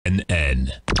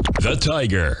TFNN, the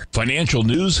Tiger Financial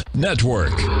News Network.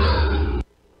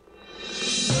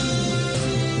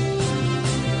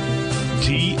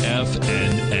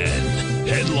 TFNN,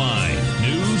 headline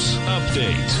news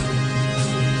update.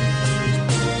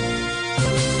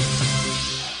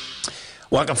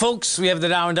 Welcome, folks. We have the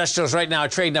Dow Industrials right now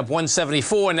trading up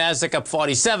 174, NASDAQ up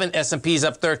 47, S&P's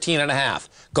up 13.5.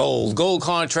 Gold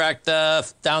contract down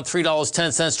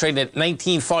 $3.10, trading at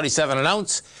 $19.47 an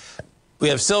ounce. We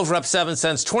have silver up 7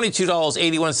 cents,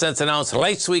 $22.81 an ounce.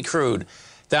 Light sweet crude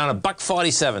down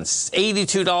 $1.47,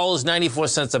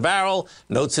 $82.94 a barrel.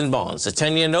 Notes and bonds. The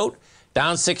 10-year note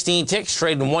down 16 ticks,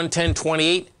 trading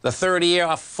 110.28. The 30-year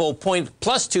off full point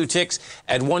plus 2 ticks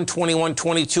at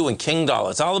 121.22. And King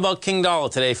Dollar. It's all about King Dollar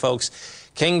today, folks.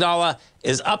 King Dollar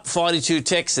is up 42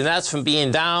 ticks, and that's from being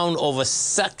down over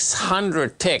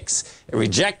 600 ticks. A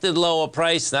rejected lower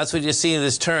price, and that's what you see in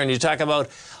this turn. You talk about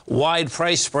wide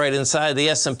price spread inside the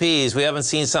S&Ps. We haven't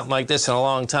seen something like this in a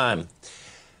long time.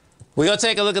 We go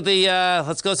take a look at the,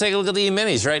 let's go take a look at the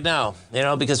E-minis right now, you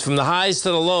know, because from the highs to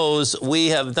the lows, we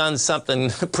have done something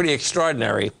pretty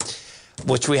extraordinary,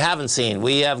 which we haven't seen.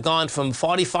 We have gone from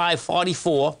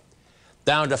 45.44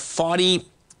 down to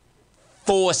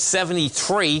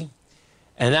 44.73,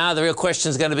 and now the real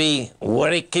question is going to be,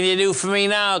 what can you do for me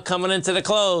now coming into the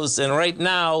close? And right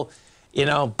now, you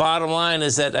know, bottom line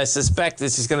is that I suspect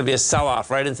this is going to be a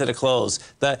sell-off right into the close.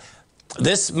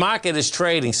 This market is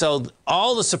trading, so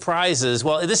all the surprises,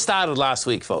 well, this started last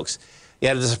week, folks. You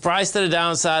had a surprise to the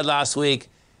downside last week,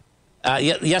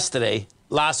 yesterday.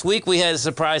 Last week we had a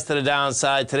surprise to the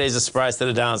downside. Today's a surprise to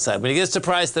the downside. When you get a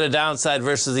surprise to the downside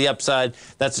versus the upside,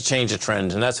 that's a change of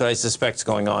trend, and that's what I suspect is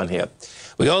going on here.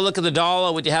 We go look at the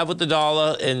dollar, what you have with the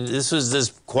dollar, and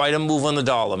there's quite a move on the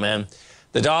dollar, man.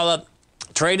 The dollar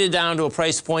traded down to a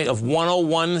price point of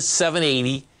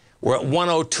 101.780. We're at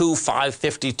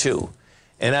 102.552.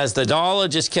 And as the dollar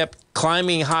just kept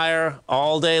climbing higher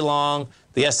all day long,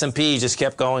 the S&P just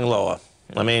kept going lower.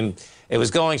 I mean, it was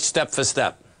going step for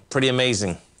step. Pretty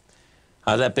amazing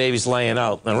how that baby's laying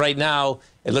out. And right now,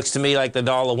 it looks to me like the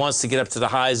dollar wants to get up to the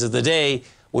highs of the day,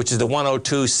 which is the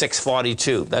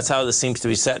 102.642. That's how this seems to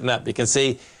be setting up. You can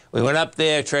see we went up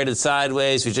there, traded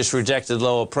sideways. We just rejected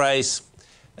lower price.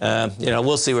 You know,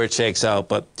 we'll see where it shakes out.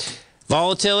 But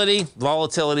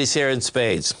volatility's here in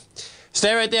spades.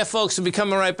 Stay right there, folks. We'll be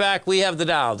coming right back. We have the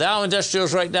Dow. Dow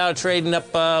Industrials right now trading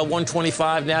up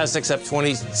 125. NASDAQ's up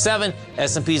 27.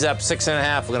 S&P's up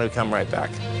 6.5. We're going to come right back.